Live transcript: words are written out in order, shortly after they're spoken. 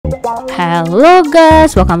Hello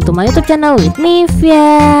guys, welcome to my YouTube channel with me,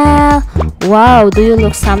 Viel. Wow, do you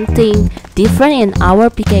look something different in our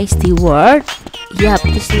PKXD world? Yep,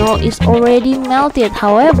 the snow is already melted.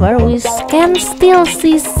 However, we can still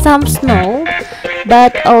see some snow,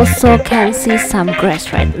 but also can see some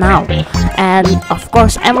grass right now. And of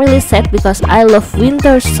course, I'm really sad because I love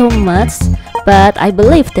winter so much. But I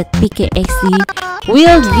believe that PKXD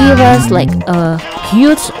will give us like a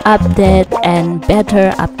huge update and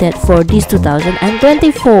better update for this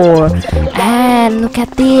 2024. And look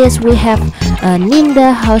at this, we have a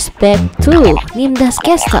Nimda house back too, Nimda's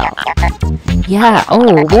castle. Yeah,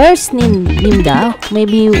 oh, where's Nimda?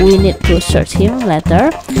 Maybe we need to search him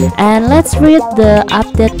later. And let's read the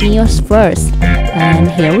update news first.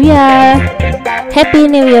 And here we are. Happy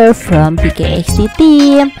New Year from PKXD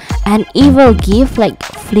team. An evil gift like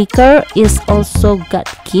Flicker is also got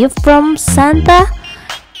gift from Santa.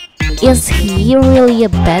 Is he really a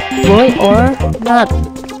bad boy or not?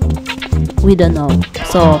 We don't know.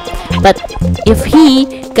 So, but if he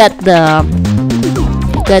got the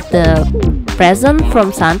present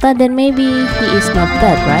from Santa, then maybe he is not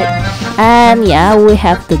bad, right? And yeah, we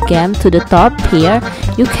have the game to the top here.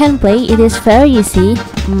 You can play. It is very easy.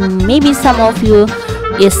 Maybe some of you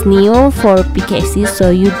is new for PKXD,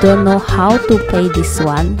 so you don't know how to play this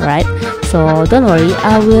one, right? So don't worry,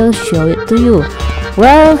 I will show it to you.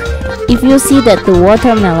 Well, if you see that the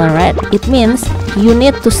watermelon, right, it means you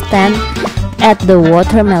need to stand at the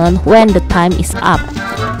watermelon when the time is up.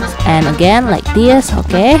 And again, like this,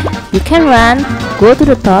 okay, you can run, go to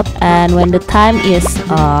the top, and when the time is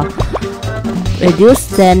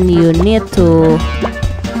reduced, then you need to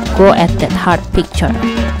go at that heart picture.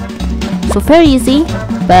 So very easy,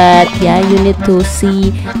 but yeah, you need to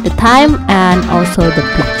see the time and also the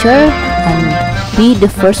picture and be the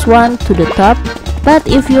first one to the top. But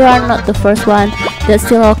if you are not the first one, that's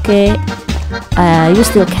still okay. You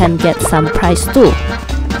still can get some prize too.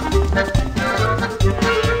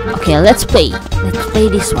 Okay, let's play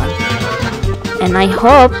this one, and I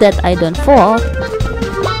hope that I don't fall.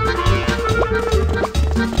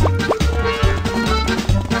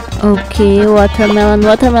 Okay, watermelon.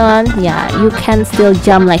 Yeah, you can still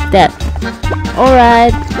jump like that.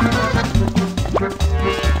 Alright.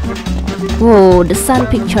 Whoa, the sun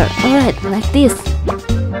picture. Alright, like this.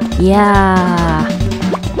 Yeah.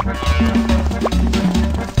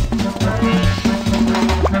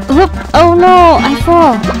 Oop, oh no, I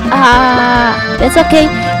fall. That's okay.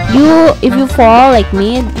 If you fall like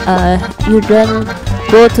me, you don't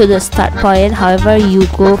go to the start point. However, you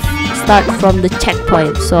start from the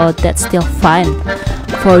checkpoint, so that's still fine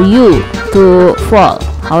for you to fall.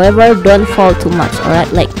 However, don't fall too much.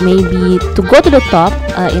 Alright, like maybe to go to the top,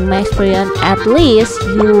 in my experience, at least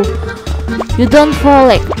you don't fall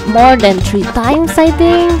like more than 3 times, I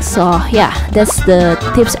think. So yeah, that's the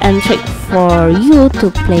tips and trick for you to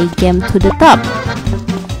play game to the top.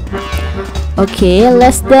 Okay,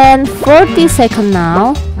 less than 40 seconds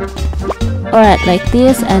now. Alright, like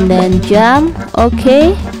this, and then jump.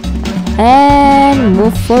 Okay, and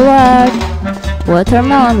move forward.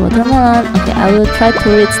 Watermelon. Okay, I will try to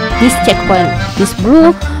reach this checkpoint. This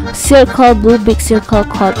blue big circle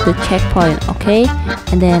called the checkpoint. Okay,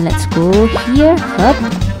 and then let's go here. Up,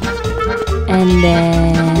 and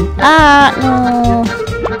then no.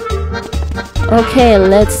 Okay,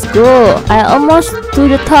 let's go. I almost to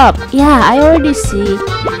the top. Yeah, I already see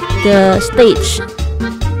the stage.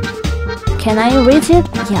 Can I reach it?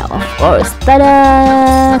 Yeah, of course.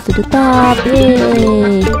 Ta-da! To the top.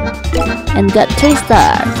 Yay! And got 3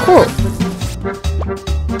 stars. Cool.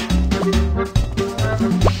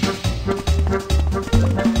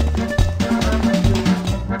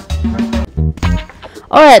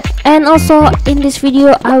 Alright, and also in this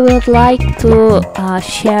video I would like to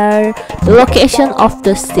share the location of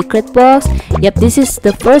the secret box. Yep, this is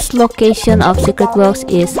the first location of secret box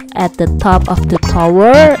is at the top of the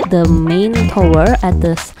tower, the main tower at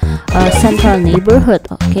the central neighborhood.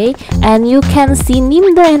 Okay, and you can see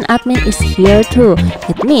Nimda and admin is here too.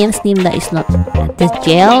 It means Nimda is not at the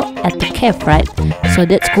jail at the cave, right? So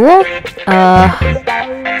that's cool.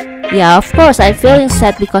 Yeah, of course, I'm feeling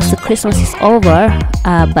sad because the Christmas is over,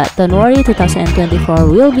 but don't worry, 2024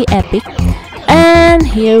 will be epic. And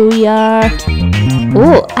here we are.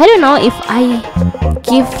 Oh, I don't know if I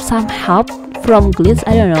give some help from Goodz.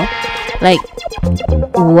 I don't know, like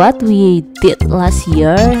what we did last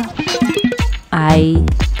year. I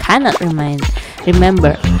cannot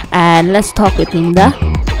remember. And let's talk with Nimda.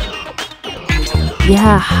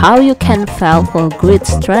 Yeah, how you can fall for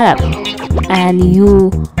Goodz trap, and you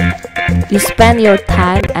spend your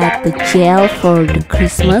time at the jail for the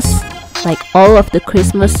Christmas. like all of the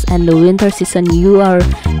Christmas and the winter season you are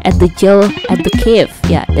at the jail at the cave.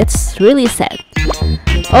 Yeah, that's really sad.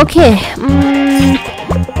 Okay,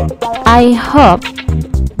 I hope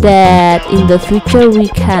that in the future we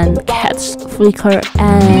can catch Flicker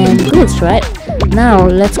and Goodz, right? Now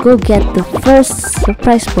let's go get the first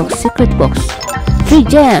surprise box, secret box. 3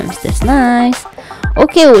 gems, that's nice.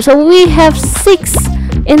 Okay, so we have 6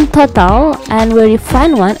 in total and we already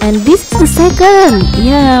find one, and this is the second.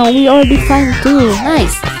 Yeah, we already find 2.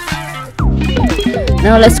 Nice.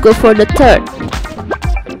 Now let's go for the third.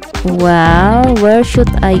 Wow, where should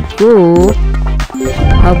I go?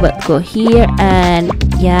 How about go here? And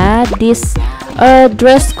yeah, this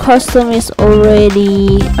dress costume is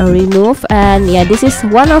already removed, and yeah, this is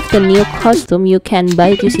one of the new costume. You can buy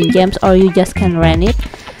it using gems, or you just can rent it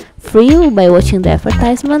free by watching the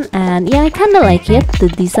advertisement. And yeah, I kind of like it, the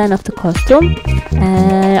design of the costume.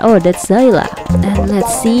 And oh, that's Zayla. And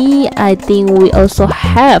let's see, I think we also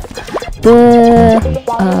have the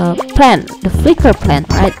plant, the flicker plant,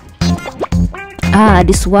 right? Ah,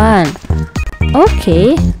 this one.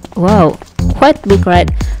 Okay, wow, quite big, right?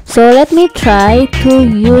 So let me try to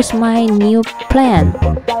use my new plant.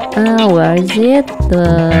 Where is it?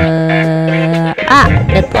 That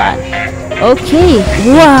one. Okay,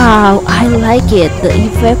 wow, I like it. The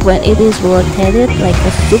effect when it is rotated like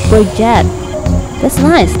a super jet. That's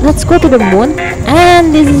nice. Let's go to the moon,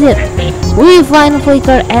 and this is it. We find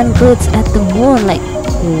Flicker and Goodz at the moon. Like,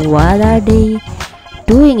 what are they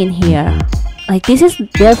doing in here? Like, this is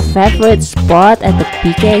their favorite spot at the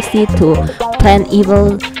PKXD to plan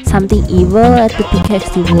something evil at the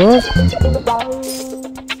PKXD world.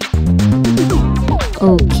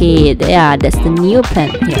 Okay, yeah, that's the new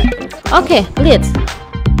plan here. Okay, let's.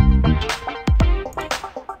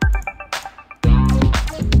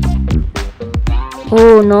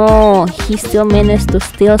 Oh no, he still managed to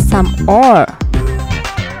steal some ore.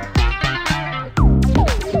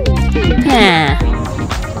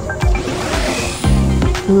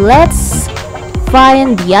 Let's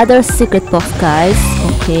find the other secret box, guys.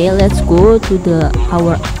 Okay, let's go to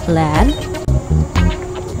our land.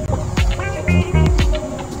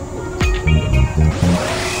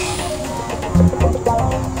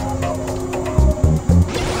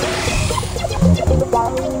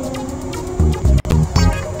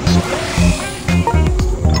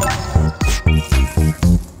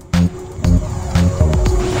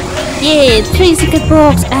 Yay, 3 secret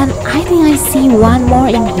box, and I think I see one more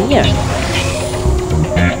in here.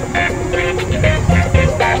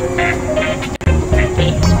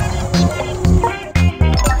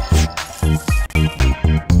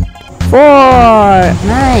 Four.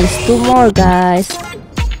 Nice, 2 more, guys.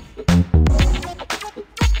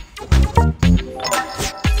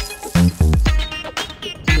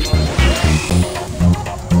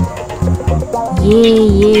 Yay,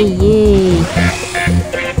 yay, yay.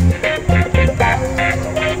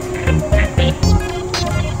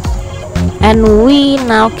 And we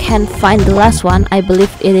now can find the last one. I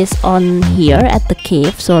believe it is on here at the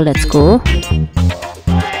cave, so let's go.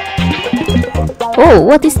 Oh,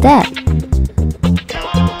 what is that?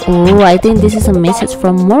 Oh, I think this is a message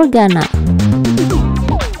from Morgana.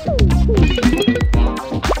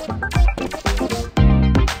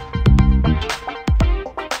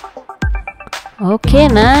 Okay,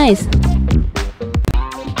 nice.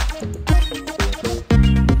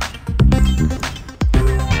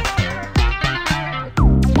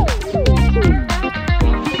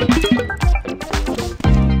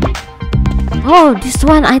 Oh, this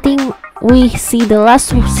one, I think we see the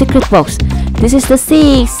last secret box. This is the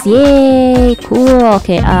 6. Yay, cool.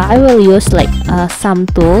 Okay, I will use like some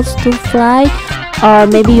tools to fly, or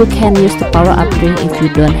maybe you can use the power up drink if you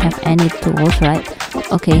don't have any tools, right?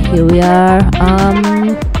 Okay, here we are.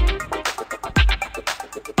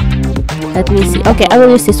 Let me see. Okay, I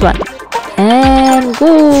will use this one. And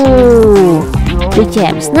go! 3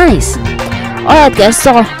 gems. Nice. Alright guys,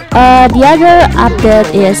 so the other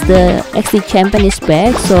update is the XD champion is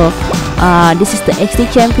back. So this is the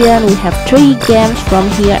XD champion. We have 3 games from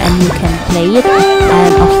here and you can play it,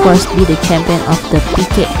 and of course be the champion of the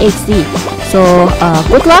PKXD. So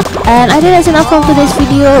good luck, and I think that's enough from today's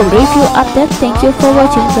video review update. Thank you for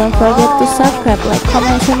watching. Don't forget to subscribe, like,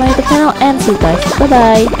 comment, share my YouTube channel, and see you guys. Bye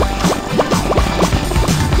bye.